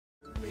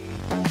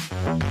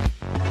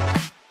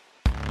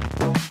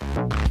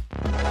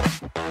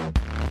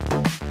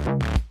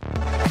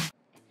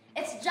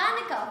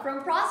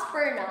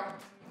Prosperna!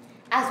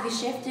 As we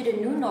shift to the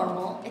new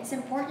normal, it's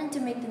important to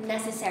make the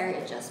necessary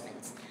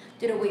adjustments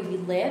to the way we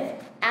live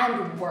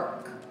and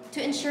work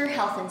to ensure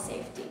health and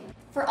safety.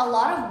 For a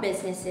lot of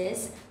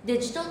businesses,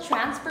 digital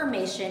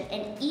transformation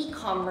and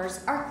e-commerce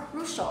are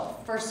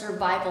crucial for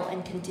survival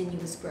and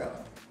continuous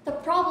growth. The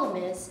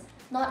problem is,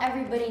 not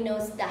everybody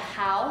knows the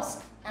hows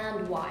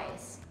and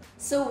whys.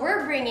 So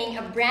we're bringing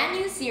a brand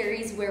new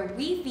series where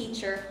we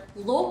feature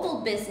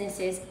local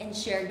businesses and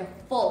share the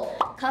full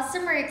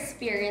customer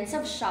experience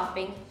of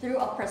shopping through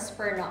a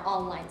Prosperna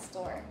online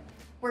store.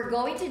 We're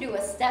going to do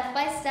a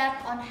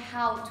step-by-step on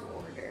how to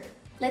order.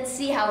 Let's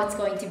see how it's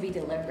going to be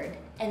delivered.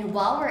 And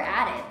while we're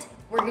at it,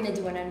 we're gonna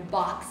do an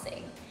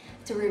unboxing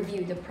to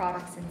review the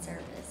products and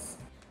service.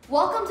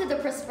 Welcome to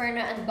the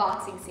Prosperna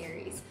unboxing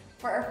series.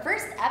 For our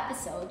first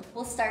episode,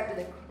 we'll start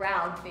with a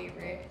crowd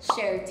favorite,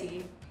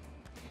 Sharetea.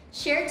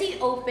 Sharetea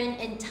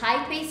opened in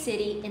Taipei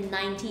City in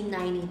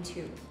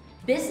 1992.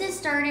 Business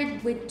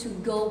started with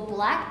to-go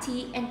black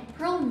tea and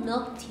pearl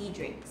milk tea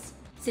drinks.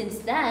 Since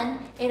then,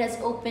 it has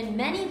opened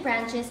many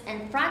branches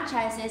and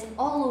franchises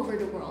all over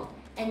the world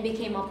and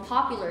became a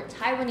popular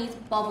Taiwanese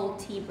bubble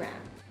tea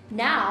brand.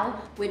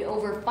 Now, with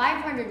over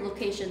 500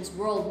 locations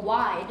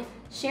worldwide,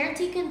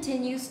 Sharetea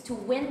continues to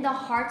win the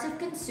hearts of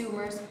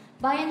consumers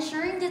by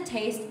ensuring the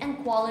taste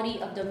and quality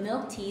of the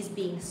milk teas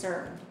being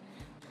served.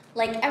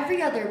 Like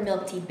every other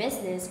milk tea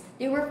business,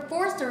 they were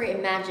forced to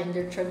reimagine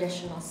their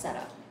traditional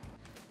setup,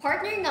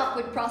 partnering up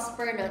with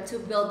Prosperna to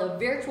build a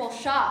virtual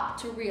shop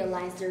to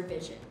realize their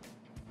vision.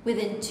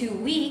 Within 2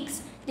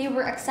 weeks, they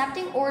were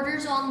accepting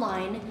orders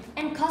online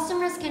and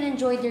customers can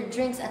enjoy their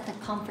drinks at the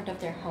comfort of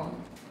their home.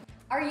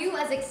 Are you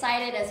as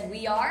excited as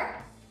we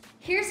are?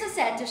 Here's a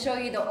set to show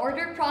you the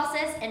order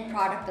process and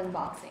product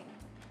unboxing.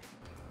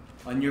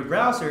 On your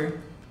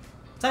browser,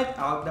 type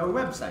out our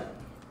website,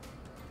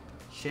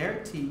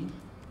 sharetea.ph.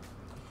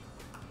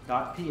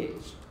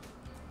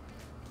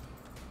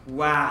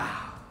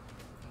 Wow!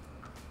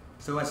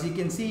 So as you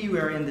can see, we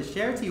are in the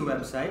Sharetea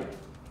website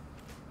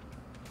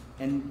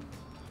and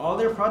all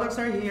their products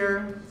are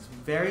here. It's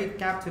very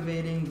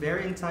captivating,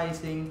 very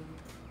enticing.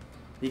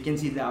 You can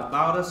see the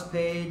About Us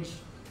page,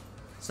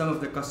 some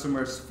of the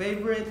customers'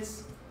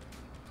 favorites,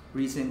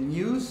 recent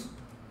news,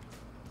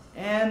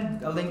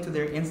 and a link to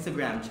their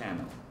Instagram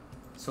channel.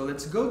 So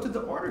let's go to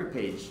the order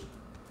page.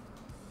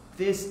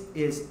 This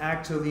is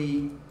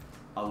actually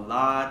a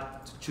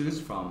lot to choose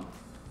from.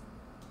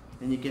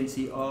 And you can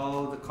see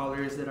all the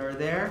colors that are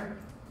there.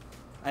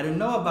 I don't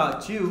know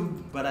about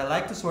you, but I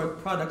like to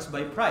sort products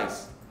by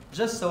price,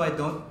 just so I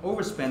don't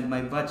overspend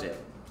my budget.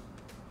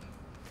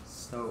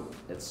 So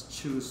let's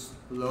choose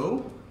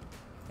low.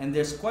 And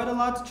there's quite a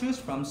lot to choose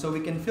from, so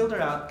we can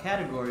filter out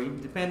category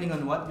depending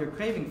on what you're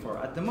craving for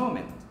at the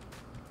moment.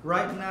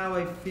 Right now,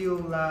 I feel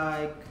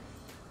like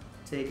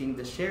taking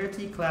the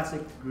Sharetea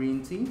Classic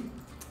Green Tea.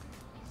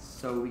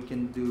 So we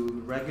can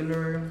do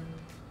regular,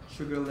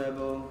 sugar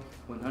level,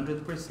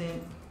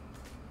 100%,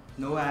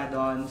 no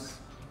add-ons,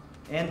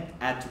 and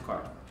add to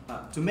cart.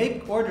 To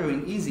make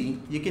ordering easy,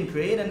 you can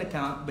create an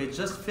account by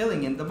just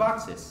filling in the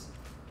boxes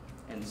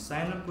and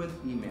sign up with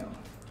email.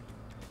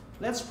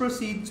 Let's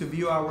proceed to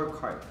view our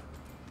cart.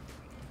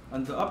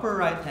 On the upper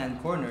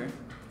right-hand corner,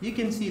 you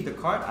can see the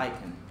cart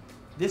icon.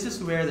 This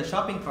is where the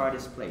shopping cart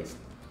is placed.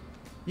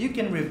 You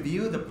can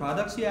review the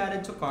products you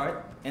added to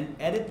cart and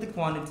edit the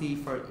quantity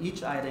for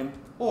each item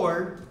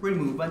or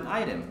remove an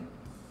item.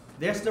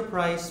 There's the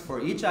price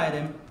for each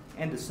item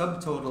and the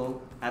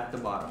subtotal at the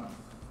bottom.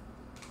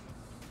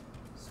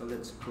 So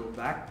let's go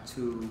back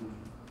to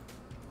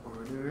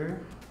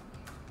order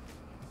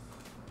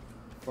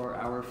for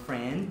our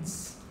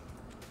friends.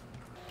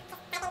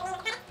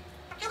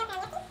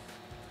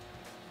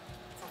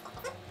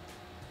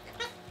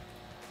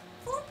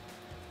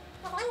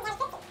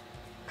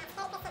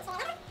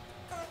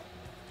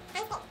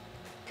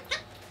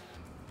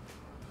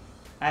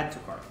 Add to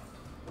cart.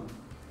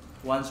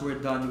 Once we're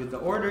done with the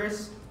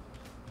orders,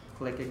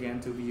 click again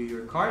to view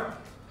your cart,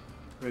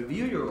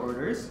 review your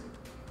orders,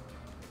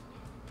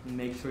 and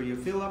make sure you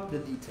fill up the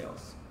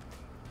details.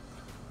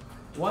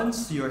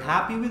 Once you're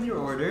happy with your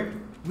order,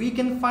 we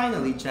can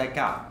finally check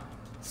out.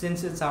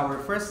 Since it's our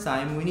first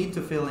time, we need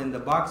to fill in the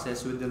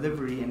boxes with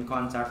delivery and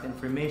contact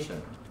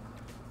information.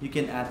 You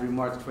can add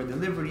remarks for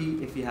delivery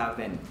if you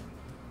have any.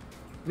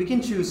 We can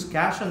choose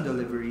cash on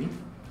delivery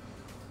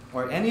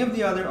or any of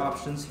the other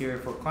options here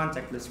for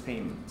contactless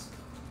payments.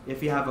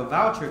 If you have a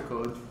voucher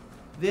code,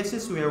 this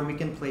is where we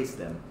can place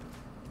them.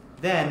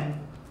 Then,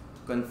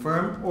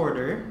 confirm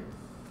order,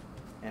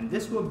 and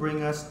this will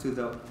bring us to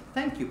the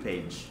thank you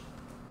page.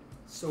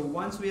 So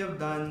once we have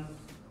done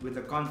with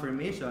the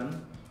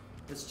confirmation,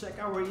 let's check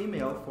our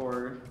email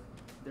for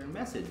their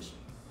message.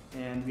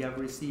 And we have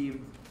received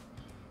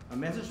a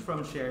message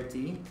from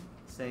Sharetea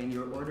saying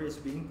your order is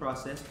being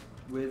processed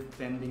with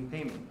pending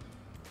payment.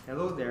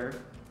 Hello there,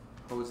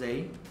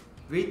 Jose.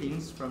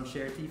 Greetings from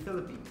Sharetea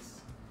Philippines.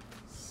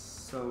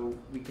 So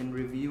we can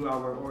review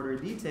our order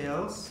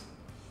details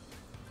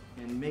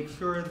and make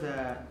sure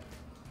that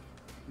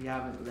we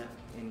haven't left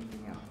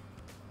anything out.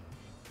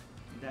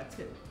 And that's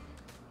it.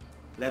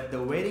 Let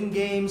the waiting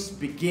games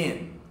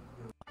begin.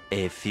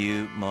 A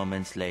few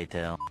moments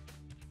later.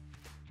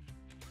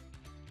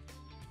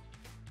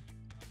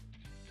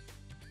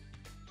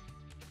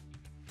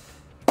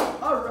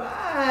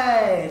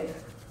 Alright!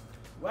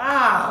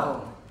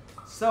 Wow!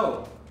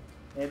 So,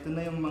 ito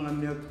na yung mga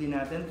milk tea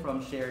natin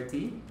from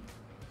Sharetea.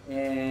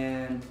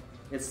 And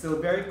it's still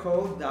very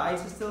cold, the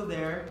ice is still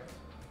there.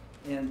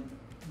 And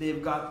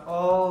they've got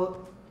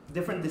all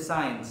different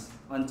designs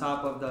on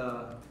top of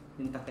the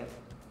takip.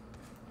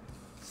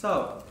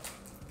 So,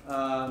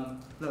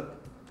 look,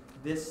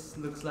 this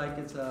looks like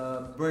it's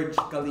a Burj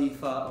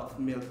Khalifa of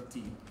milk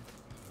tea.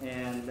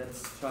 And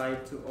let's try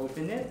to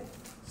open it.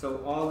 So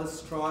all the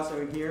straws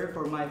are here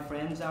for my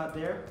friends out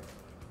there,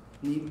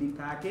 neatly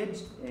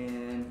packaged,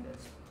 and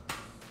let's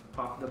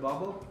pop the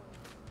bubble.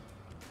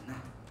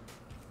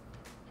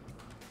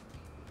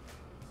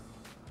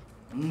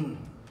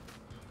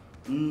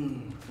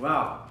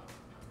 Wow.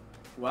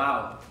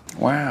 Wow.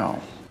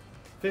 Wow.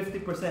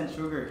 50%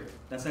 sugar.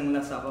 Lasang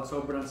lasa ko,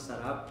 sobrang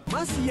sarap.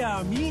 Mas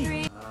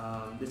yummy!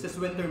 This is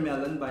winter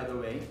melon, by the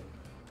way.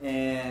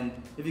 And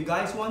if you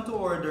guys want to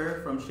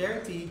order from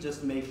Sharetea,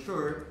 just make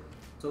sure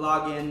to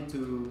log in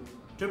to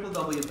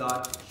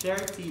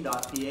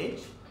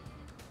www.sharetea.ph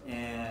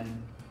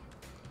and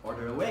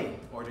order away.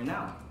 Order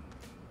now.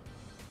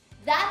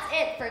 That's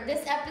it for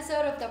this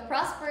episode of the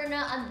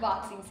Prosperna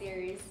unboxing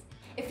series.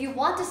 If you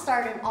want to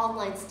start an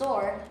online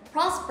store,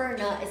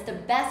 Prosperna is the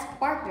best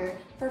partner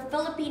for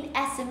Philippine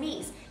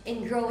SMEs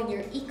in growing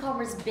your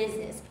e-commerce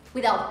business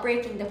without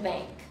breaking the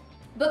bank.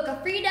 Book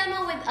a free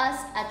demo with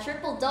us at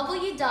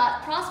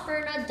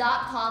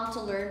www.prosperna.com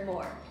to learn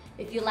more.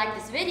 If you like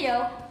this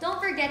video, don't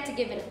forget to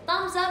give it a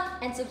thumbs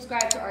up and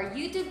subscribe to our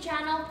YouTube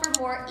channel for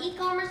more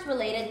e-commerce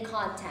related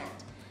content.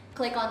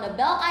 Click on the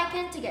bell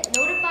icon to get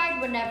notified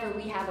whenever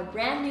we have a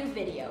brand new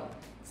video.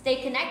 Stay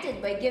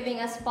connected by giving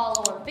us a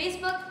follow on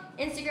Facebook,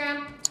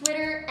 Instagram,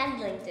 Twitter, and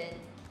LinkedIn.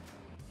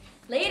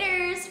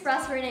 Laters,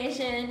 Prosper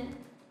Nation!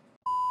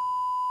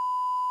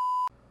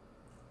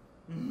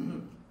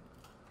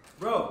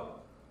 Bro,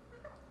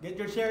 get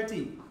your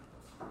Sharetea.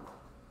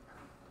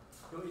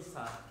 Yung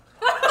isa.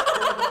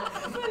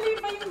 Mali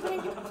pa yung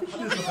break.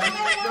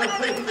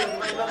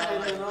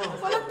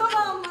 Walang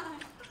tumama.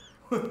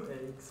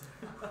 Thanks.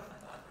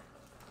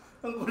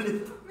 Ang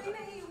kulit. May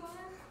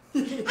naiwan.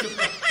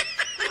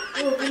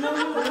 Oh,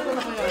 pinawa mo na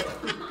kaya.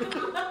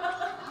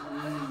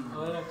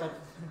 Wala ka.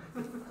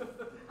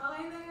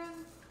 Okay na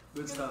yun.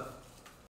 Good stuff.